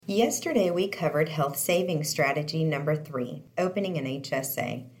Yesterday, we covered health savings strategy number 3, opening an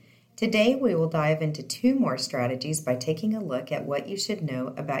HSA. Today, we will dive into 2 more strategies by taking a look at what you should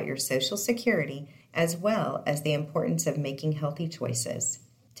know about your Social Security as well as the importance of making healthy choices.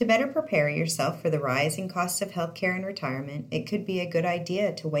 To better prepare yourself for the rising cost of healthcare and retirement, it could be a good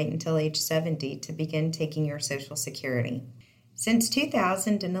idea to wait until age 70 to begin taking your Social Security. Since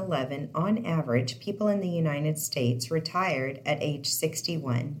 2011, on average, people in the United States retired at age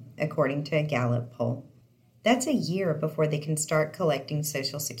 61, according to a Gallup poll. That's a year before they can start collecting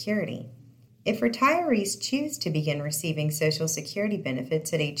Social Security. If retirees choose to begin receiving Social Security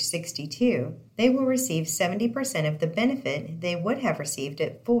benefits at age 62, they will receive 70% of the benefit they would have received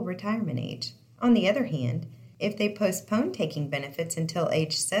at full retirement age. On the other hand, if they postpone taking benefits until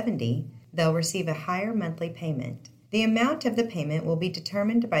age 70, they'll receive a higher monthly payment. The amount of the payment will be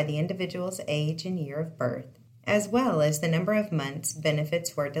determined by the individual's age and year of birth, as well as the number of months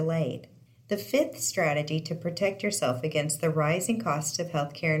benefits were delayed. The 5th strategy to protect yourself against the rising costs of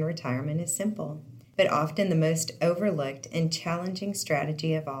healthcare and retirement is simple, but often the most overlooked and challenging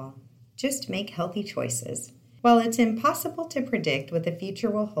strategy of all. Just make healthy choices. While it's impossible to predict what the future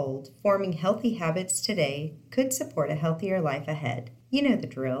will hold, forming healthy habits today could support a healthier life ahead. You know the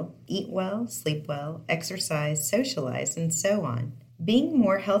drill. Eat well, sleep well, exercise, socialize, and so on. Being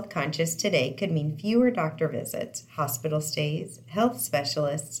more health conscious today could mean fewer doctor visits, hospital stays, health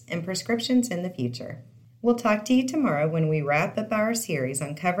specialists, and prescriptions in the future. We'll talk to you tomorrow when we wrap up our series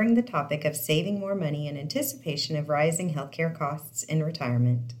on covering the topic of saving more money in anticipation of rising healthcare costs in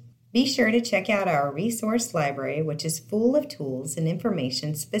retirement. Be sure to check out our resource library, which is full of tools and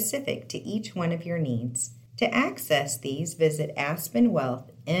information specific to each one of your needs. To access these, visit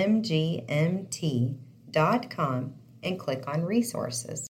aspenwealthmgmt.com and click on Resources.